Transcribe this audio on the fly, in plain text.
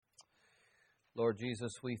Lord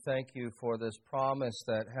Jesus, we thank you for this promise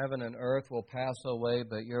that heaven and earth will pass away,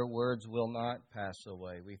 but your words will not pass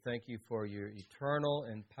away. We thank you for your eternal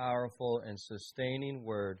and powerful and sustaining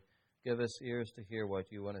word. Give us ears to hear what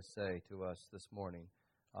you want to say to us this morning.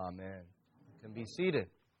 Amen. You can be seated.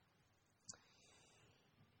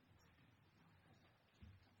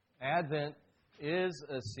 Advent is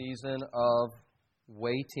a season of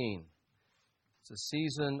waiting. It's a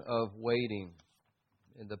season of waiting.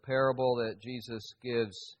 In the parable that Jesus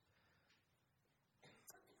gives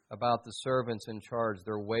about the servants in charge,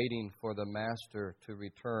 they're waiting for the master to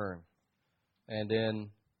return. And in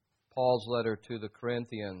Paul's letter to the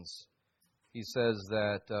Corinthians, he says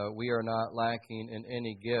that we are not lacking in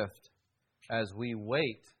any gift as we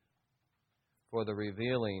wait for the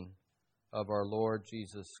revealing of our Lord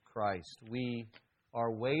Jesus Christ. We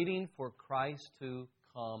are waiting for Christ to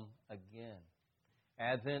come again.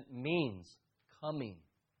 Advent means coming.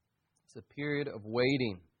 It's a period of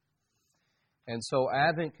waiting. And so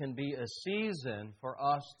Advent can be a season for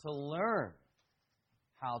us to learn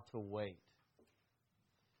how to wait.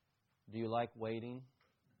 Do you like waiting?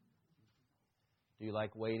 Do you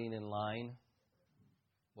like waiting in line?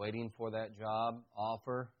 Waiting for that job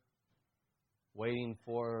offer? Waiting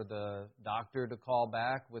for the doctor to call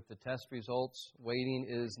back with the test results? Waiting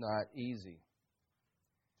is not easy.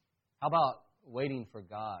 How about waiting for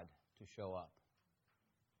God to show up?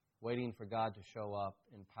 Waiting for God to show up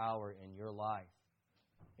in power in your life,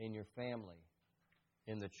 in your family,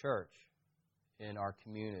 in the church, in our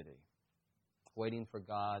community. Waiting for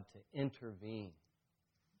God to intervene.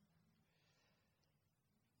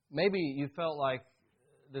 Maybe you felt like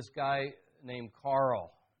this guy named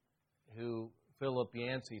Carl, who Philip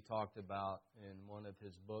Yancey talked about in one of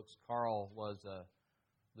his books. Carl was a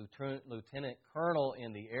lieutenant colonel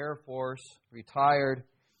in the Air Force, retired,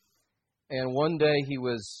 and one day he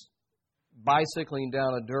was bicycling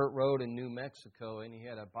down a dirt road in New Mexico, and he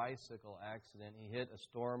had a bicycle accident. He hit a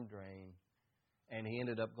storm drain, and he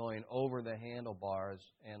ended up going over the handlebars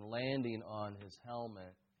and landing on his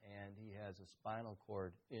helmet, and he has a spinal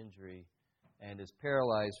cord injury and is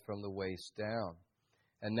paralyzed from the waist down.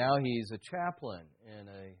 And now he's a chaplain in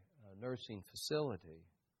a nursing facility.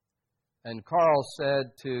 And Carl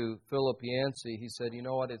said to Philip Yancey, he said, you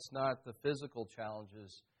know what, it's not the physical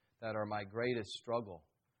challenges that are my greatest struggle.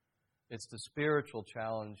 It's the spiritual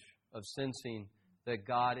challenge of sensing that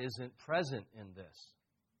God isn't present in this.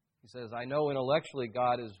 He says, I know intellectually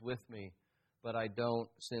God is with me, but I don't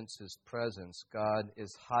sense His presence. God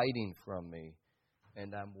is hiding from me,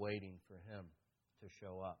 and I'm waiting for Him to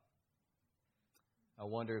show up. I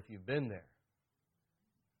wonder if you've been there.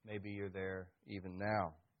 Maybe you're there even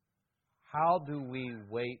now. How do we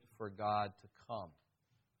wait for God to come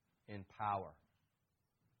in power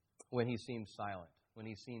when He seems silent, when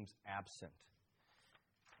He seems absent?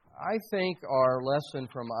 I think our lesson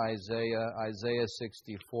from Isaiah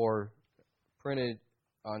 64, printed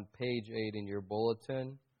on page 8 in your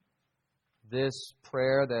bulletin, this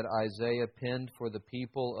prayer that Isaiah penned for the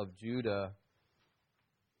people of Judah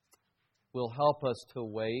will help us to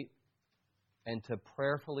wait and to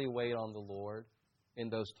prayerfully wait on the Lord in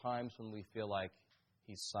those times when we feel like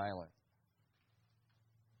He's silent.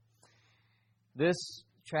 This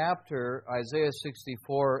chapter, Isaiah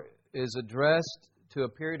 64, is addressed to a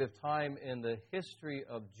period of time in the history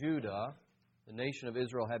of Judah. The nation of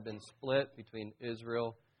Israel had been split between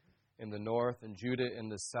Israel in the north and Judah in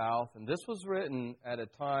the south. And this was written at a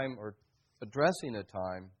time, or addressing a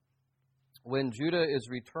time, when Judah is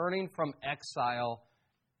returning from exile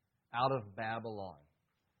out of Babylon.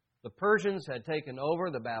 The Persians had taken over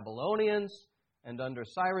the Babylonians, and under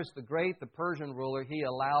Cyrus the Great, the Persian ruler, he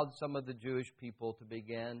allowed some of the Jewish people to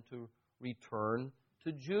begin to return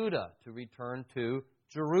to Judah, to return to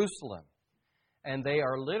Jerusalem. And they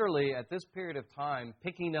are literally, at this period of time,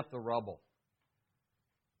 picking up the rubble.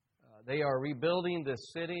 They are rebuilding the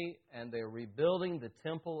city, and they're rebuilding the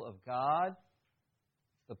temple of God,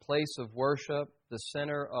 the place of worship, the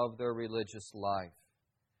center of their religious life.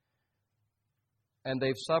 And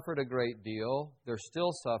they've suffered a great deal. They're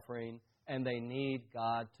still suffering, and they need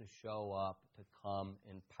God to show up, to come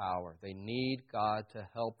in power. They need God to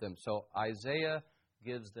help them. So Isaiah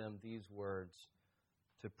gives them these words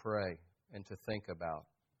to pray and to think about.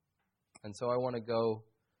 And so I want to go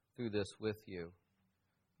through this with you.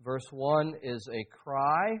 Verse 1 is a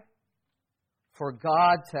cry for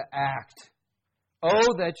God to act.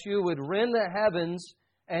 Oh, that you would rend the heavens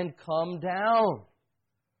and come down.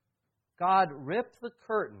 God, rip the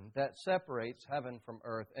curtain that separates heaven from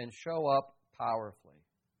earth and show up powerfully.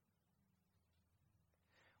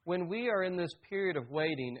 When we are in this period of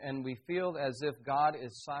waiting and we feel as if God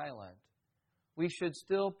is silent, we should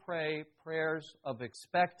still pray prayers of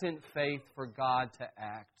expectant faith for God to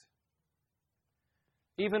act.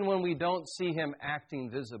 Even when we don't see Him acting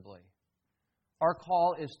visibly, our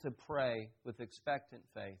call is to pray with expectant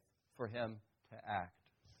faith for Him to act.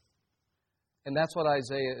 And that's what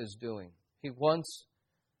Isaiah is doing. He wants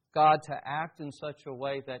God to act in such a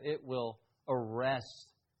way that it will arrest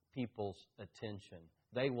people's attention.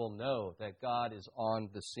 They will know that God is on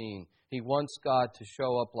the scene. He wants God to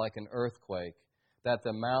show up like an earthquake, that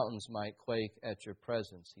the mountains might quake at your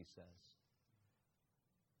presence, he says.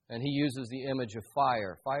 And he uses the image of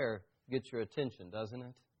fire. Fire gets your attention, doesn't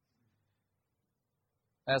it?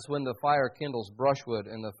 As when the fire kindles brushwood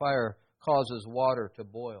and the fire causes water to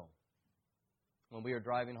boil. When we were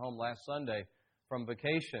driving home last Sunday from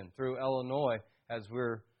vacation through Illinois, as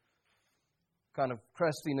we're kind of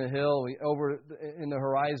cresting a hill, over in the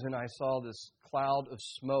horizon I saw this cloud of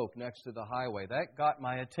smoke next to the highway. That got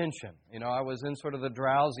my attention. I was in sort of the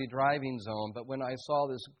drowsy driving zone, but when I saw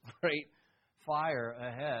this great fire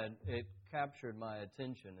ahead, it captured my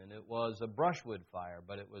attention. And it was a brushwood fire,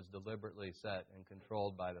 but it was deliberately set and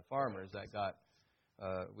controlled by the farmers. That got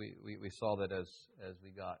we saw that as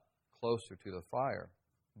we got closer to the fire.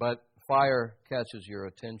 But fire catches your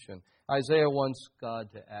attention. Isaiah wants God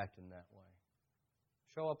to act in that way.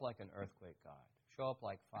 Show up like an earthquake, God. Show up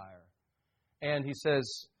like fire. And he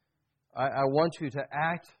says, I want you to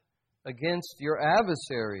act against your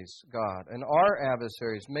adversaries, God, and our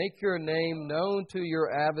adversaries. Make your name known to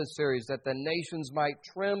your adversaries, that the nations might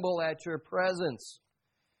tremble at your presence.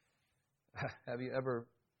 Have you ever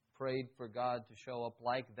prayed for God to show up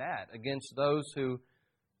like that against those who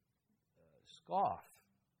scoff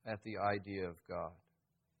at the idea of God?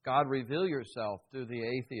 God, reveal yourself to the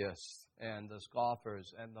atheists and the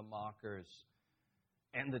scoffers and the mockers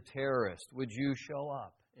and the terrorists. Would you show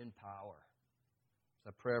up in power? It's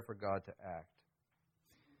a prayer for God to act.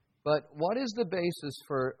 But what is the basis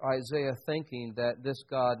for Isaiah thinking that this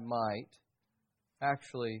God might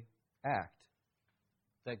actually act?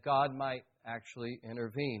 That God might actually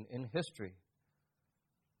intervene in history?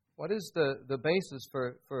 What is the basis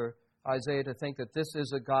for Isaiah to think that this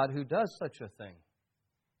is a God who does such a thing?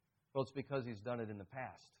 Well, it's because He's done it in the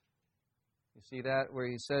past. You see that where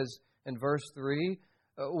He says in verse 3,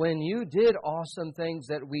 when you did awesome things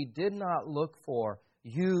that we did not look for,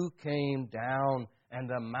 you came down and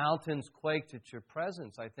the mountains quaked at your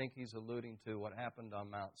presence. I think He's alluding to what happened on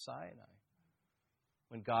Mount Sinai,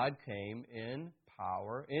 when God came in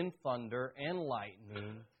power, in thunder and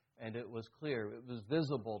lightning, and it was clear, it was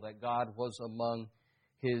visible that God was among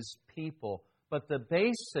His people. But the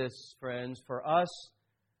basis, friends, for us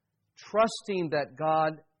trusting that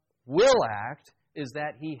God will act is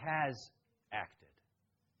that He has acted.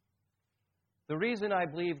 The reason I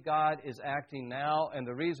believe God is acting now, and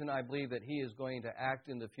the reason I believe that He is going to act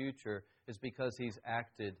in the future, is because He's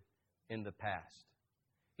acted in the past.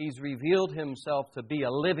 He's revealed Himself to be a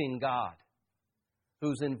living God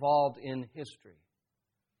who's involved in history.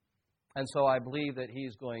 And so I believe that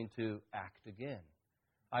He's going to act again.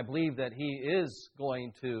 I believe that He is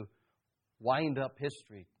going to wind up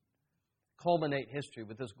history, culminate history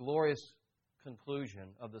with this glorious conclusion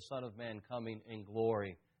of the Son of Man coming in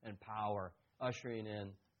glory and power, ushering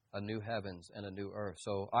in a new heavens and a new earth.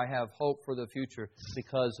 So I have hope for the future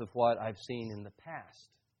because of what I've seen in the past.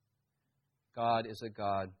 God is a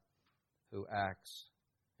God who acts,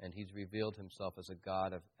 and He's revealed Himself as a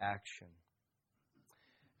God of action.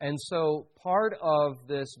 And so part of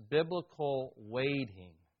this biblical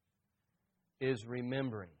waiting is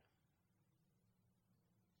remembering.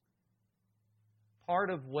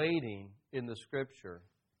 Part of waiting in the Scripture,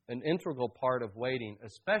 an integral part of waiting,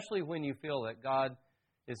 especially when you feel that God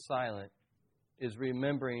is silent, is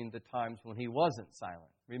remembering the times when He wasn't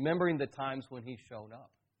silent. Remembering the times when He showed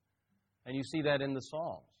up. And you see that in the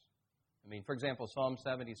Psalms. I mean, for example, Psalm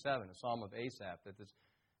 77, a psalm of Asaph,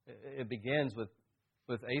 it begins with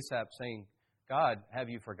Asaph saying, God, have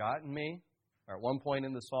you forgotten me? Or at one point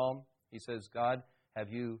in the psalm, he says, God,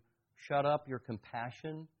 have you shut up your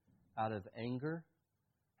compassion out of anger?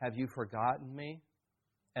 Have you forgotten me?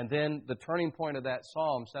 And then the turning point of that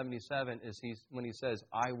Psalm 77 is when he says,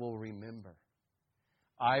 I will remember.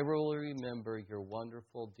 I will remember your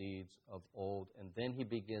wonderful deeds of old. And then he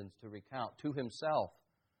begins to recount to himself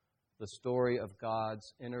the story of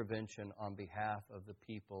God's intervention on behalf of the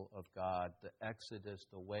people of God, the Exodus,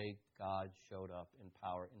 the way God showed up in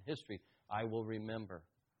power in history. I will remember.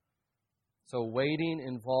 So waiting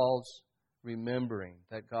involves remembering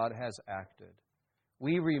that God has acted.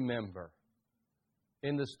 We remember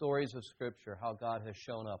in the stories of Scripture how God has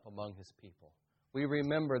shown up among His people. We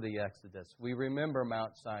remember the Exodus. We remember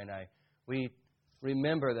Mount Sinai. We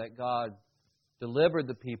remember that God delivered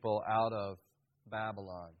the people out of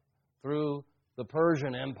Babylon through the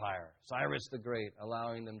Persian Empire, Cyrus the Great,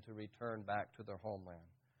 allowing them to return back to their homeland.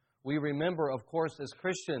 We remember, of course, as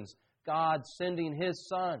Christians, God sending His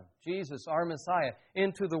Son, Jesus, our Messiah,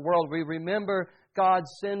 into the world. We remember God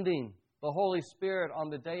sending the Holy Spirit on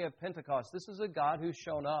the day of Pentecost. This is a God who's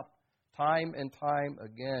shown up time and time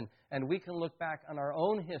again. And we can look back on our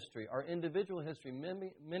own history, our individual history,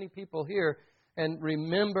 many people here, and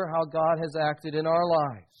remember how God has acted in our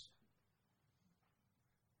lives.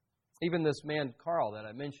 Even this man, Carl, that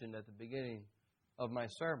I mentioned at the beginning of my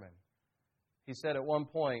sermon, he said at one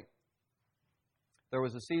point, there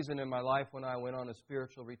was a season in my life when I went on a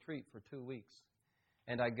spiritual retreat for 2 weeks.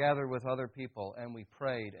 And I gathered with other people, and we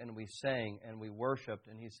prayed, and we sang, and we worshiped.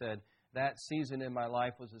 And he said, that season in my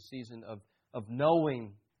life was a season of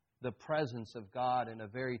knowing the presence of God in a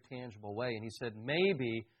very tangible way. And he said,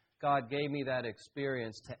 maybe God gave me that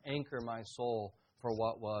experience to anchor my soul for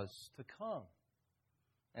what was to come.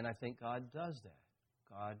 And I think God does that.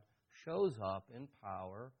 God shows up in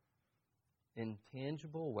power, in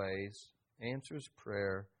tangible ways, answers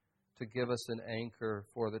prayer to give us an anchor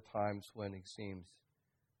for the times when He seems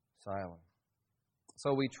silent.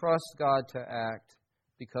 So we trust God to act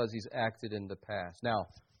because He's acted in the past. Now,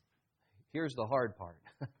 here's the hard part.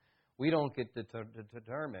 We don't get to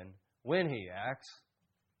determine when He acts,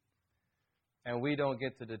 and we don't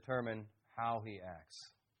get to determine how He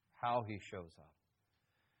acts, how He shows up.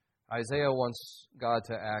 Isaiah wants God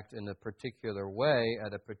to act in a particular way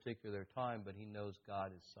at a particular time, but he knows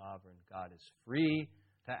God is sovereign. God is free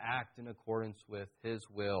to act in accordance with His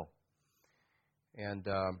will. And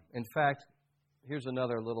in fact, here's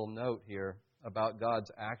another little note here about God's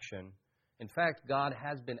action. In fact, God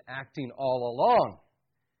has been acting all along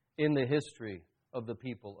in the history of the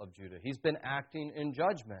people of Judah. He's been acting in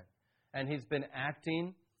judgment, and He's been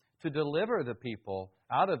acting to deliver the people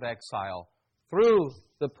out of exile through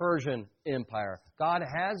the Persian Empire. God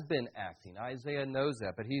has been acting. Isaiah knows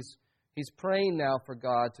that, but he's praying now for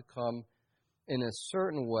God to come in a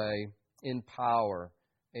certain way in power,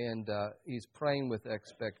 and he's praying with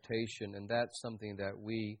expectation, and that's something that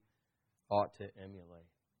we ought to emulate,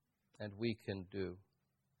 and we can do.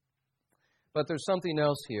 But there's something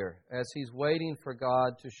else here. As he's waiting for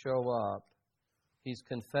God to show up, he's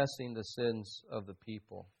confessing the sins of the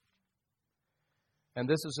people. And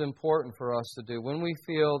this is important for us to do. When we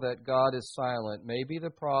feel that God is silent, maybe the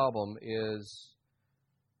problem is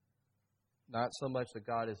not so much that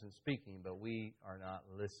God isn't speaking, but we are not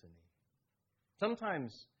listening.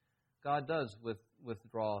 Sometimes God does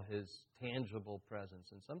withdraw His tangible presence,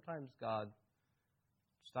 and sometimes God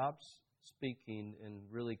stops speaking in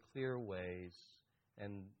really clear ways,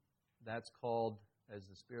 and that's called, as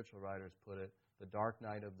the spiritual writers put it, the dark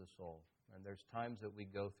night of the soul. And there's times that we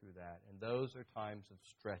go through that. And those are times of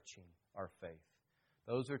stretching our faith.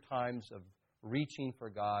 Those are times of reaching for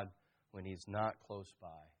God when He's not close by.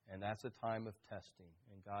 And that's a time of testing.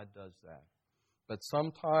 And God does that. But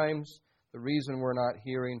sometimes the reason we're not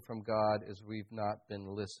hearing from God is we've not been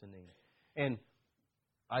listening. And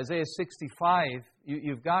Isaiah 65,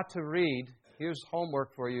 you've got to read. Here's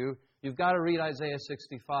homework for you. You've got to read Isaiah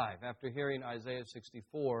 65 after hearing Isaiah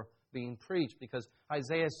 64 being preached, because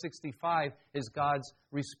Isaiah 65 is God's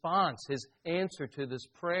response, His answer to this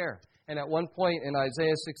prayer. And at one point in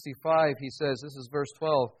Isaiah 65, He says, this is verse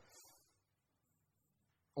 12,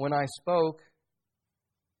 when I spoke,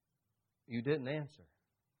 you didn't answer.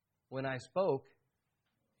 When I spoke,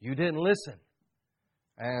 you didn't listen.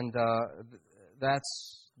 And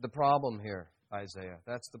that's the problem here, Isaiah.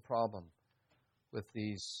 That's the problem with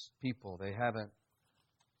these people. They haven't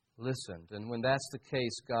listened. And when that's the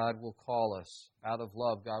case, God will call us. Out of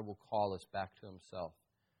love, God will call us back to Himself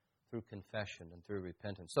through confession and through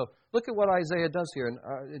repentance. So look at what Isaiah does here.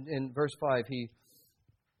 In verse 5, he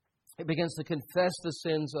begins to confess the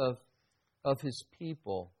sins of his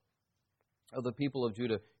people, of the people of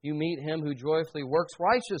Judah. You meet him who joyfully works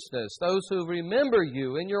righteousness, those who remember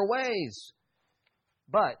you in your ways.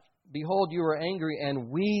 But, behold, you were angry, and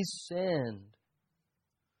we sinned.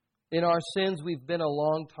 In our sins we've been a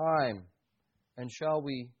long time, and shall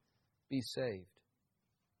we be saved?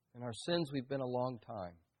 In our sins we've been a long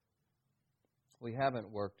time. We haven't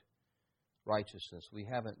worked righteousness. We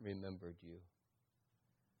haven't remembered you.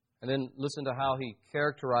 And then listen to how he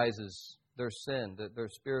characterizes their sin, their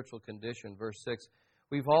spiritual condition. Verse 6,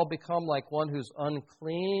 we've all become like one who's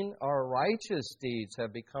unclean. Our righteous deeds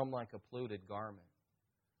have become like a polluted garment.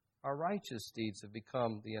 Our righteous deeds have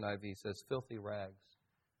become, the NIV says, filthy rags.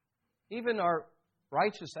 Even our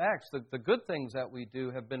righteous acts, the good things that we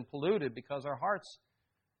do, have been polluted because our hearts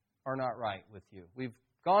are not right with you. We've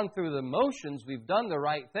gone through the motions, we've done the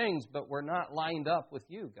right things, but we're not lined up with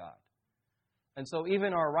you, God. And so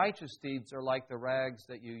even our righteous deeds are like the rags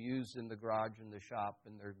that you use in the garage in the shop,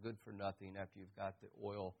 and they're good for nothing after you've got the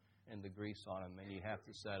oil and the grease on them, and you have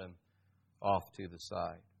to set them off to the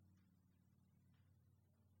side.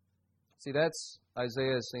 See, that's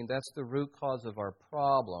Isaiah is saying that's the root cause of our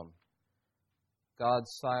problem.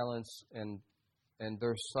 God's silence and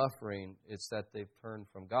their suffering, it's that they've turned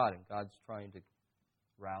from God, and God's trying to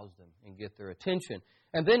rouse them and get their attention.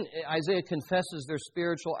 And then Isaiah confesses their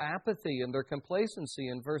spiritual apathy and their complacency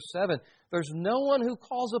in verse 7. There's no one who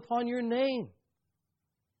calls upon your name.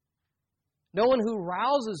 No one who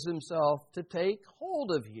rouses himself to take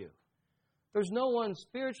hold of you. There's no one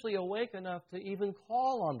spiritually awake enough to even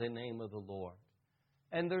call on the name of the Lord.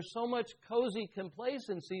 And there's so much cozy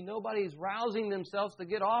complacency, nobody's rousing themselves to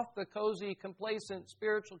get off the cozy, complacent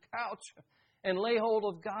spiritual couch and lay hold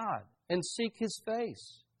of God and seek His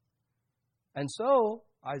face. And so,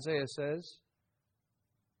 Isaiah says,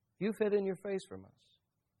 you've hidden your face from us.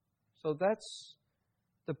 So that's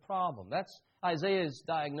the problem. That's Isaiah's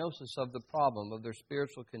diagnosis of the problem, of their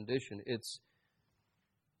spiritual condition. It's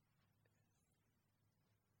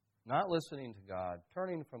not listening to God,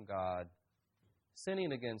 turning from God,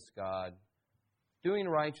 sinning against God, doing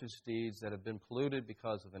righteous deeds that have been polluted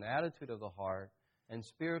because of an attitude of the heart, and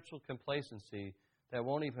spiritual complacency that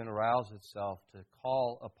won't even arouse itself to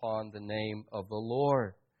call upon the name of the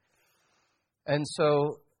Lord. And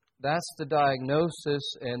so that's the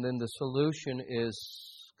diagnosis, and then the solution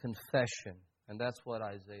is confession. And that's what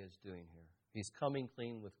Isaiah is doing here. He's coming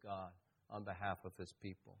clean with God on behalf of His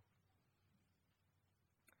people.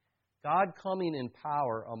 God coming in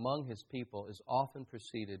power among His people is often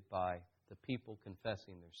preceded by the people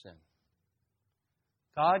confessing their sin.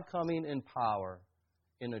 God coming in power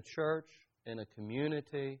in a church, in a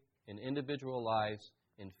community, in individual lives,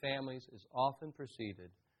 in families, is often preceded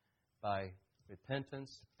by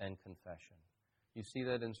repentance and confession. You see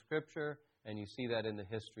that in Scripture, and you see that in the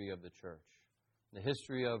history of the church, the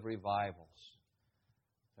history of revivals.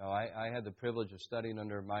 Now, I had the privilege of studying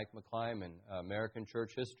under Mike McClyman, American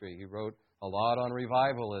church history. He wrote a lot on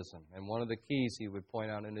revivalism, and one of the keys he would point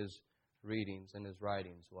out in his readings and his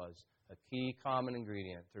writings was a key common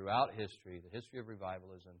ingredient throughout history, the history of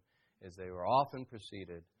revivalism, is they were often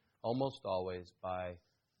preceded, almost always, by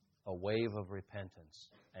a wave of repentance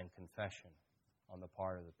and confession on the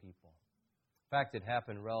part of the people. In fact, it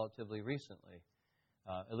happened relatively recently,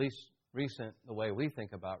 at least recent, the way we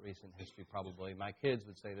think about recent history probably. My kids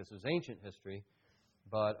would say this is ancient history,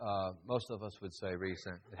 but most of us would say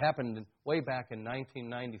recent. It happened way back in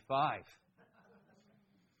 1995.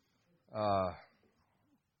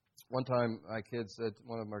 One time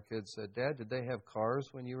one of our kids said, "Dad, did they have cars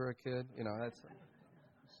when you were a kid?" You know, that's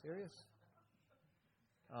serious.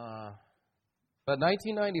 But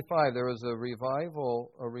 1995, there was a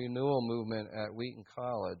revival, a renewal movement at Wheaton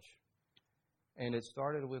College. And it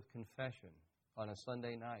started with confession on a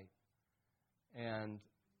Sunday night. And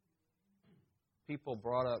people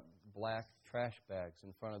brought up black trash bags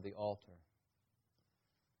in front of the altar.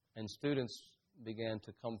 And students began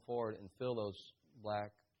to come forward and fill those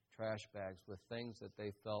black trash bags with things that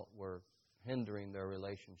they felt were hindering their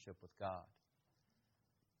relationship with God.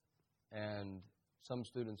 And some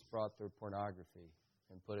students brought their pornography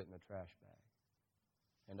and put it in the trash bag.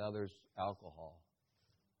 And others, alcohol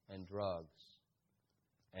and drugs.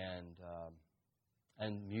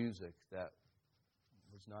 And music that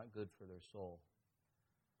was not good for their soul.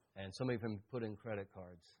 And some even put in credit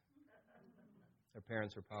cards. Their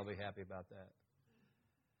parents were probably happy about that.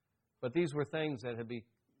 But these were things that had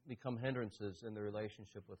become hindrances in the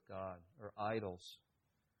relationship with God, or idols.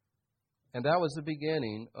 And that was the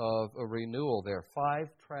beginning of a renewal there. 5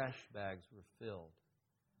 trash bags were filled.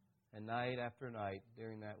 And night after night,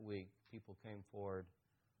 during that week, people came forward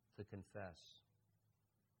to confess.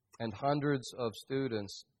 And hundreds of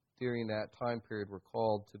students during that time period were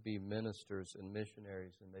called to be ministers and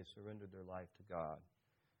missionaries, and they surrendered their life to God.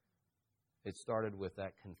 It started with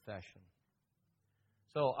that confession.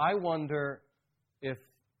 So I wonder if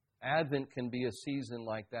Advent can be a season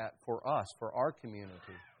like that for us, for our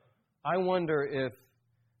community. I wonder if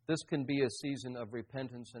this can be a season of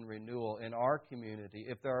repentance and renewal in our community.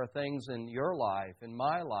 If there are things in your life, in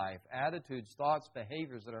my life, attitudes, thoughts,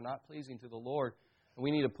 behaviors that are not pleasing to the Lord, we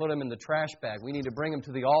need to put them in the trash bag. We need to bring them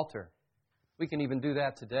to the altar. We can even do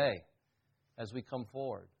that today as we come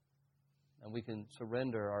forward. And we can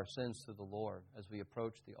surrender our sins to the Lord as we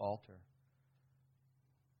approach the altar.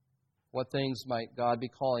 What things might God be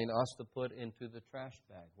calling us to put into the trash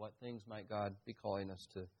bag? What things might God be calling us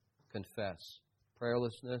to confess,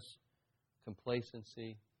 prayerlessness,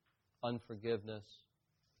 complacency, unforgiveness,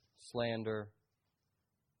 slander,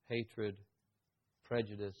 hatred,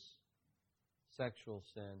 prejudice, sexual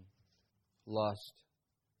sin, lust.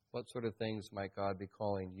 What sort of things might God be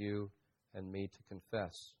calling you and me to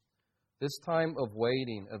confess? This time of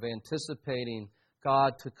waiting, of anticipating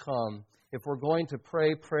God to come, if we're going to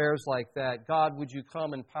pray prayers like that, God, would you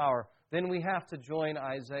come in power, then we have to join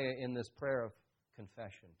Isaiah in this prayer of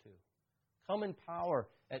confession too. Come in power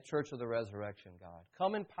at Church of the Resurrection, God.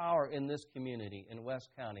 Come in power in this community in West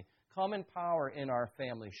County. Come in power in our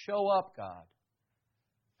family. Show up, God.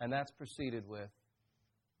 And that's preceded with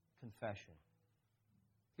confession.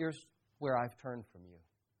 Here's where I've turned from you.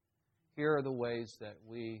 Here are the ways that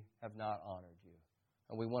we have not honored you.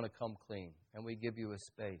 And we want to come clean. And we give you a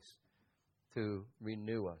space to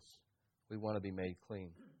renew us. We want to be made clean.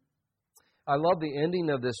 I love the ending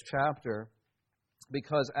of this chapter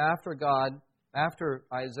because after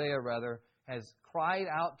Isaiah has cried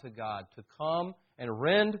out to God to come and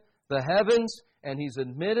rend the heavens, and he's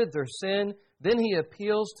admitted their sin, then he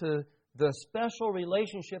appeals to the special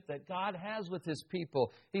relationship that God has with His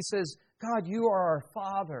people. He says, God, you are our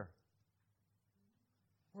Father.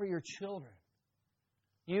 We're your children.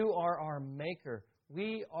 You are our Maker.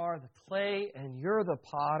 We are the clay and you're the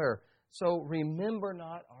potter. So remember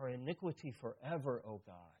not our iniquity forever, O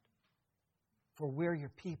God, for we're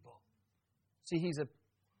your people. See,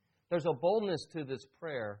 there's a boldness to this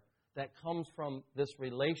prayer that comes from this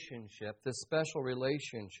relationship, this special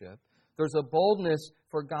relationship. There's a boldness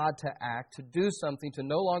for God to act, to do something, to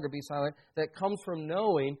no longer be silent, that comes from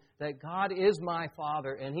knowing that God is my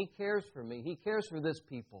Father and He cares for me. He cares for this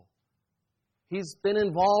people. He's been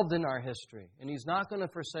involved in our history, and He's not going to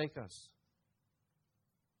forsake us.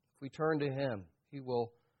 If we turn to Him, He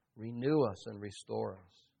will renew us and restore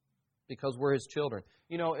us because we're His children.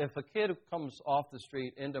 You know, if a kid comes off the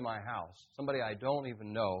street into my house, somebody I don't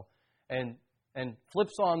even know, and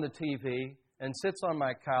flips on the TV and sits on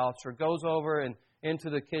my couch or goes over and into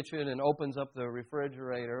the kitchen and opens up the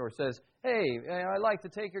refrigerator or says, hey, I'd like to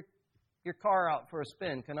take your car out for a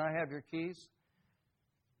spin. Can I have your keys?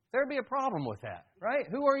 There'd be a problem with that, right?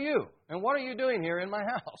 Who are you? And what are you doing here in my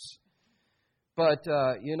house? But,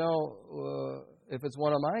 if it's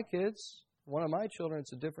one of my kids, one of my children,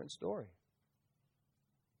 it's a different story.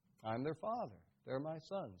 I'm their father. They're my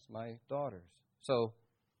sons, my daughters. So,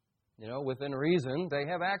 within reason, they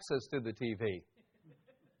have access to the TV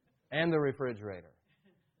and the refrigerator.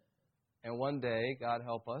 And one day, God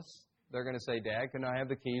help us, they're going to say, Dad, can I have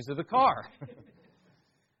the keys to the car?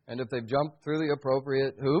 And if they've jumped through the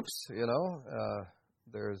appropriate hoops,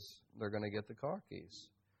 they're going to get the car keys.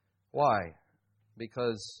 Why?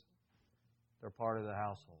 Because they're part of the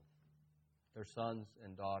household. They're sons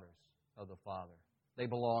and daughters of the Father. They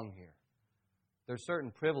belong here. There's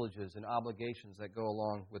certain privileges and obligations that go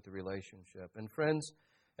along with the relationship. And friends,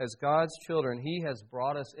 as God's children, He has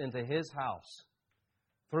brought us into His house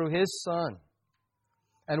through His Son.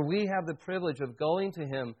 And we have the privilege of going to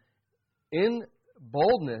Him in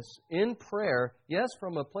boldness, in prayer, yes,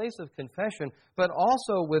 from a place of confession, but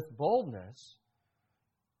also with boldness,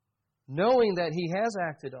 knowing that He has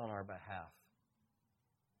acted on our behalf.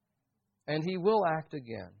 And He will act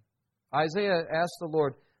again. Isaiah asked the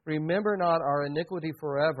Lord, remember not our iniquity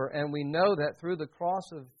forever. And we know that through the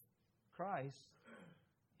cross of Christ,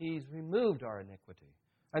 He's removed our iniquity.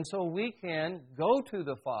 And so we can go to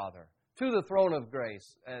the Father, to the throne of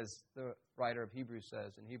grace, as the writer of Hebrews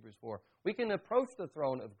says in Hebrews 4. We can approach the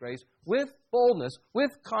throne of grace with boldness,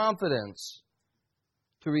 with confidence,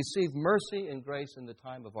 to receive mercy and grace in the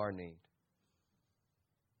time of our need.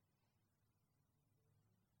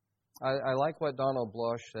 I like what Donald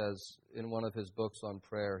Blush says in one of his books on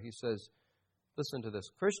prayer. He says, listen to this,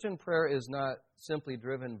 Christian prayer is not simply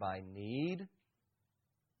driven by need,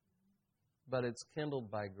 but it's kindled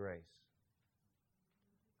by grace.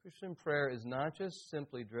 Christian prayer is not just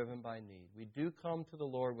simply driven by need. We do come to the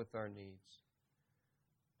Lord with our needs,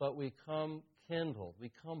 but we come kindled, we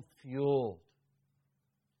come fueled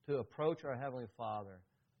to approach our Heavenly Father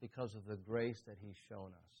because of the grace that He's shown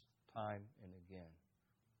us time and again.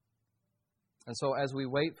 And so as we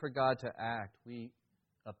wait for God to act, we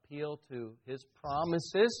appeal to His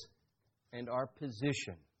promises and our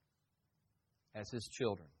position as His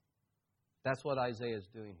children. That's what Isaiah is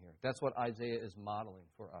doing here. That's what Isaiah is modeling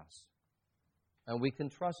for us. And we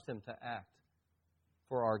can trust Him to act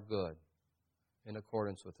for our good in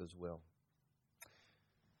accordance with His will.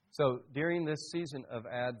 So during this season of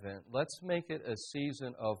Advent, let's make it a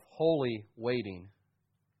season of holy waiting,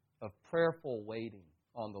 of prayerful waiting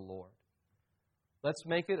on the Lord. Let's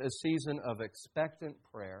make it a season of expectant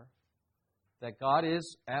prayer, that God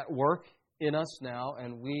is at work in us now,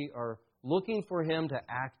 and we are looking for Him to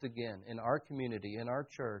act again in our community, in our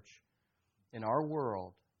church, in our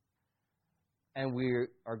world. And we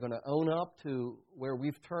are going to own up to where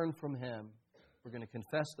we've turned from Him. We're going to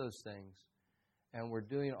confess those things. And we're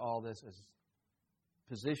doing all this as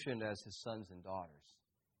positioned as His sons and daughters,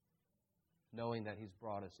 knowing that He's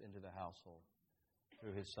brought us into the household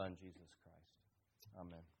through His Son, Jesus Christ.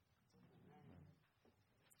 Amen.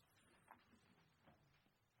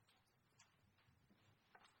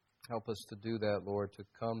 Help us to do that, Lord, to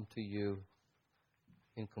come to You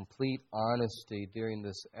in complete honesty during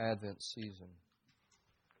this Advent season.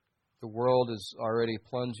 The world is already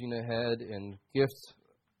plunging ahead in gift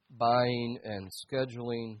buying and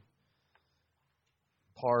scheduling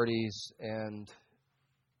parties and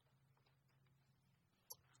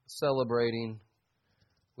celebrating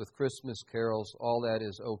with Christmas carols. All that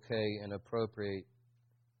is okay and appropriate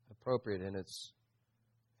in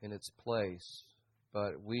its place.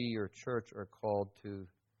 But we, Your church, are called to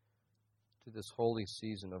this holy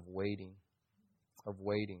season of waiting.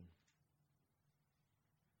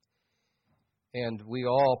 And we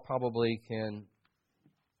all probably can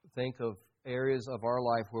think of areas of our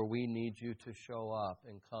life where we need You to show up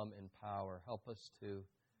and come in power. Help us to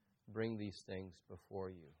bring these things before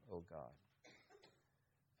You, O God.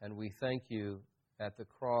 And we thank You at the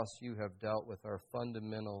cross You have dealt with our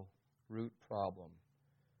fundamental root problem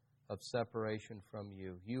of separation from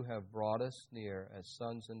You. You have brought us near as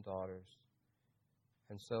sons and daughters.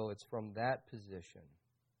 And so it's from that position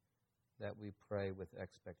that we pray with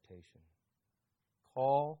expectation.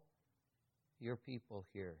 Call Your people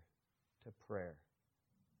here to prayer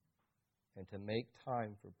and to make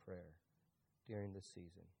time for prayer during this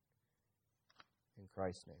season. In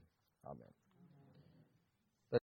Christ's name, amen.